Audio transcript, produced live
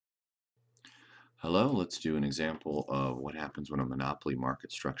Hello, let's do an example of what happens when a monopoly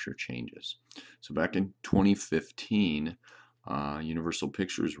market structure changes. So back in 2015, Universal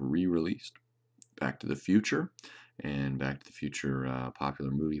Pictures re-released Back to the Future, and Back to the Future, popular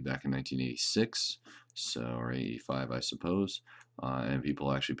movie back in 1986, so or 85, I suppose, and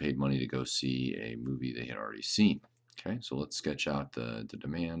people actually paid money to go see a movie they had already seen. Okay, so let's sketch out the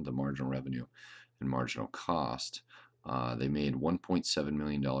demand, the marginal revenue, and marginal cost. They made $1.7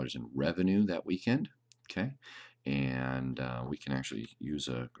 million in revenue that weekend. Okay, and we can actually use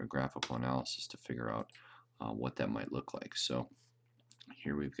a graphical analysis to figure out what that might look like. So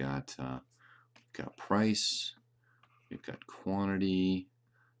here we've got price, we've got quantity,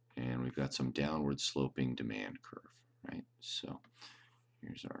 and we've got some downward sloping demand curve, right? So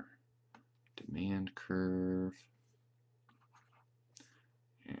here's our demand curve,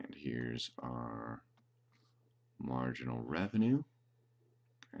 and here's our marginal revenue.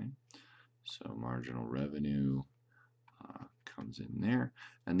 Okay, so marginal revenue comes in there,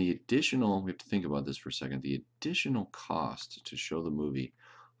 and the additional, we have to think about this for a second, the additional cost to show the movie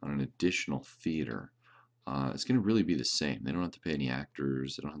on an additional theater is going to really be the same. They don't have to pay any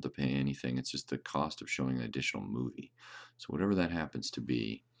actors, they don't have to pay anything. It's just the cost of showing an additional movie. So whatever that happens to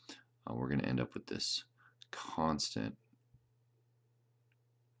be, we're going to end up with this constant.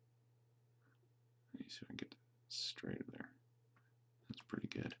 Let me see if I can get straight there. That's pretty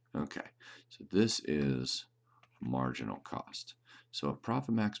good. Okay, so this is marginal cost. So at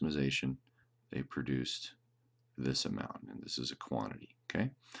profit maximization, they produced this amount, and this is a quantity.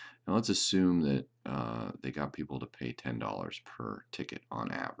 Okay, now let's assume that they got people to pay $10 per ticket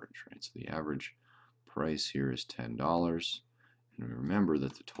on average, right? So the average price here is $10, and we remember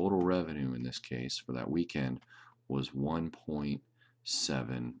that the total revenue in this case for that weekend was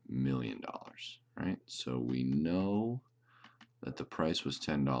 $1.7 million, right? So we know that the price was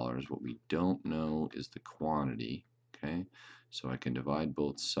 $10. What we don't know is the quantity, okay? So I can divide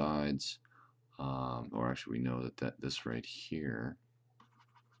both sides, or actually we know that this right here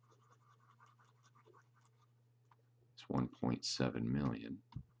is 1.7 million.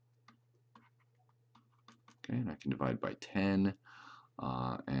 Okay, and I can divide by 10,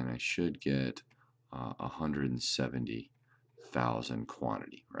 and I should get 170,000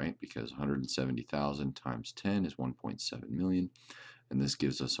 quantity, right? Because 170,000 times 10 is 1.7 million, and this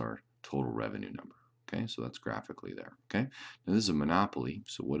gives us our total revenue number. Okay, so that's graphically there. Okay, now this is a monopoly,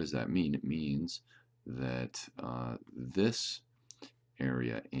 so what does that mean? It means that this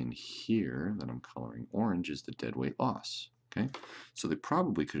area in here that I'm coloring orange is the deadweight loss. Okay, so they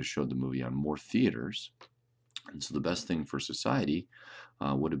probably could have showed the movie on more theaters, and so the best thing for society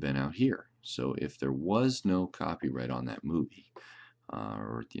would have been out here. So if there was no copyright on that movie,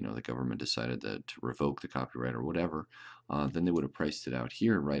 or the government decided to revoke the copyright or whatever, then they would have priced it out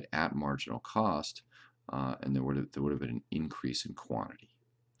here right at marginal cost, and there would have been an increase in quantity.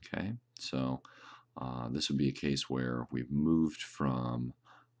 Okay, so this would be a case where we've moved from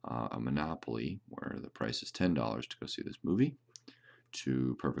a monopoly where the price is $10 to go see this movie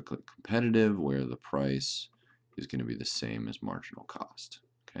to perfectly competitive where the price is going to be the same as marginal cost.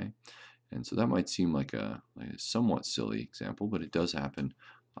 Okay, and so that might seem like a somewhat silly example, but it does happen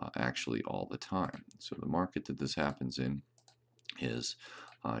actually all the time. So the market that this happens in is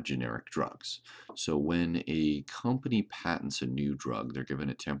generic drugs. So when a company patents a new drug, they're given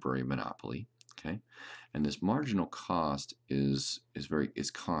a temporary monopoly. Okay, and this marginal cost is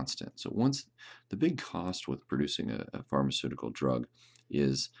constant. So once the big cost with producing a pharmaceutical drug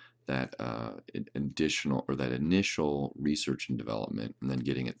is that additional or that initial research and development, and then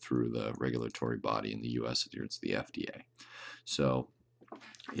getting it through the regulatory body in the U.S. Here it's the FDA. So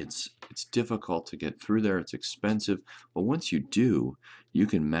it's difficult to get through there. It's expensive, but once you do, you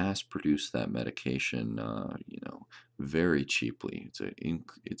can mass produce that medication, very cheaply.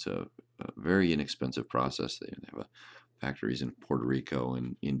 It's a very inexpensive process. They have factories in Puerto Rico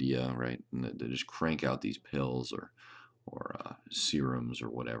and India, right? And they just crank out these pills or serums or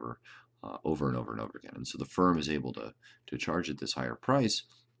whatever over and over and over again. And so the firm is able to charge at this higher price,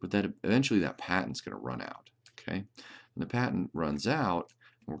 but that eventually that patent's going to run out. Okay, and the patent runs out,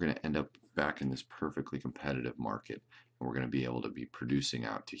 and we're going to end up back in this perfectly competitive market, and we're going to be able to be producing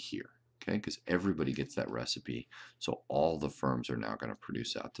out to here. Okay, because everybody gets that recipe, so all the firms are now going to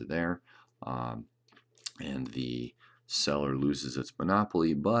produce out to there, and the seller loses its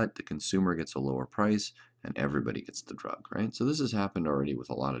monopoly, but the consumer gets a lower price, and everybody gets the drug, right? So this has happened already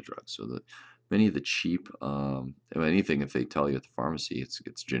with a lot of drugs. So that many of the cheap, anything if they tell you at the pharmacy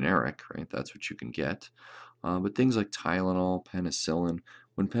it's generic, right? That's what you can get. But things like Tylenol, penicillin,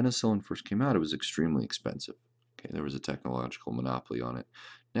 when penicillin first came out, it was extremely expensive. Okay, there was a technological monopoly on it.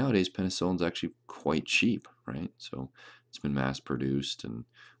 nowadays penicillin's actually quite cheap, right? So it's been mass produced and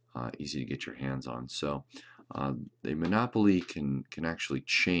easy to get your hands on. So a monopoly can actually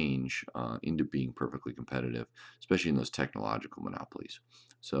change into being perfectly competitive, especially in those technological monopolies.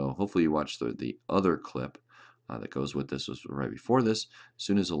 So hopefully you watched the other clip that goes with this, was right before this. As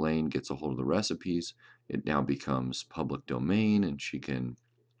soon as Elaine gets a hold of the recipes, it now becomes public domain, and she can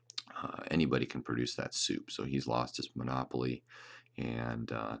anybody can produce that soup. So he's lost his monopoly,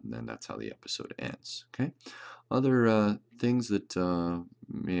 and then that's how the episode ends. Okay. Other things that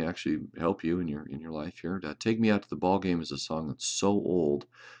may actually help you in your life here. "Take Me Out to the Ball Game" is a song that's so old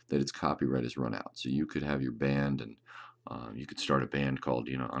that its copyright has run out. So you could have your band, and you could start a band called,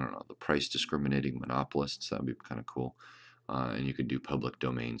 I don't know, the Price Discriminating Monopolists. That would be kind of cool. And you could do public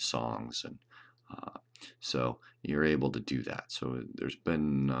domain songs, and uh, so you're able to do that. So there's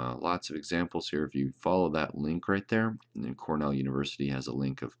been lots of examples here. If you follow that link right there, and then Cornell University has a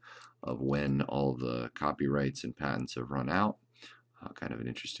link of when all the copyrights and patents have run out. Kind of an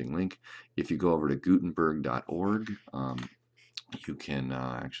interesting link. If you go over to Gutenberg.org, you can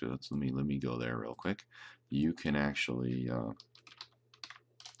actually let me go there real quick. You can actually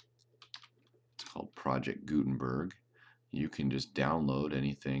it's called Project Gutenberg. You can just download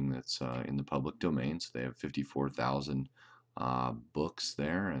anything that's in the public domain. So they have 54,000 books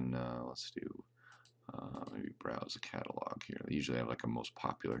there, and let's do maybe browse the catalog here. They usually have like a most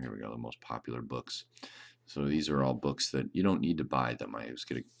popular. Here we go, the most popular books. So these are all books that you don't need to buy them. I always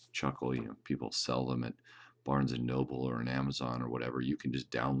get a chuckle. People sell them at Barnes and Noble or on Amazon or whatever. You can just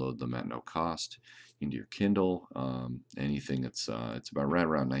download them at no cost into your Kindle. Anything that's it's about right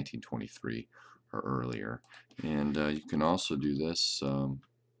around 1923 or earlier, and you can also do this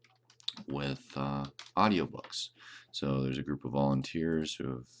with audiobooks. So there's a group of volunteers who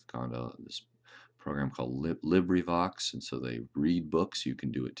have gone to this program called LibriVox, and so they read books. You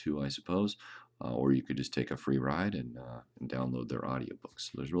can do it too, I suppose, or you could just take a free ride and download their audiobooks.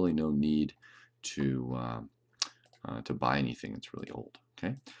 So there's really no need to buy anything that's really old.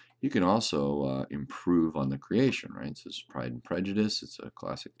 Okay. You can also improve on the creation, right? So this is Pride and Prejudice. It's a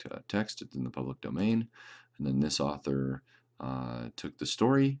classic text. It's in the public domain. And then this author took the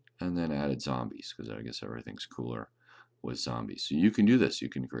story and then added zombies, because I guess everything's cooler with zombies. So you can do this. You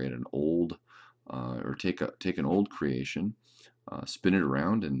can create an old, or take an old creation, spin it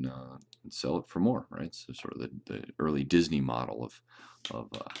around, and sell it for more, right? So sort of the early Disney model of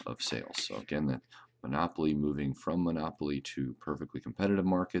sales. So again, the monopoly moving from monopoly to perfectly competitive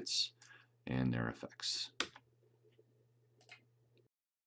markets and their effects.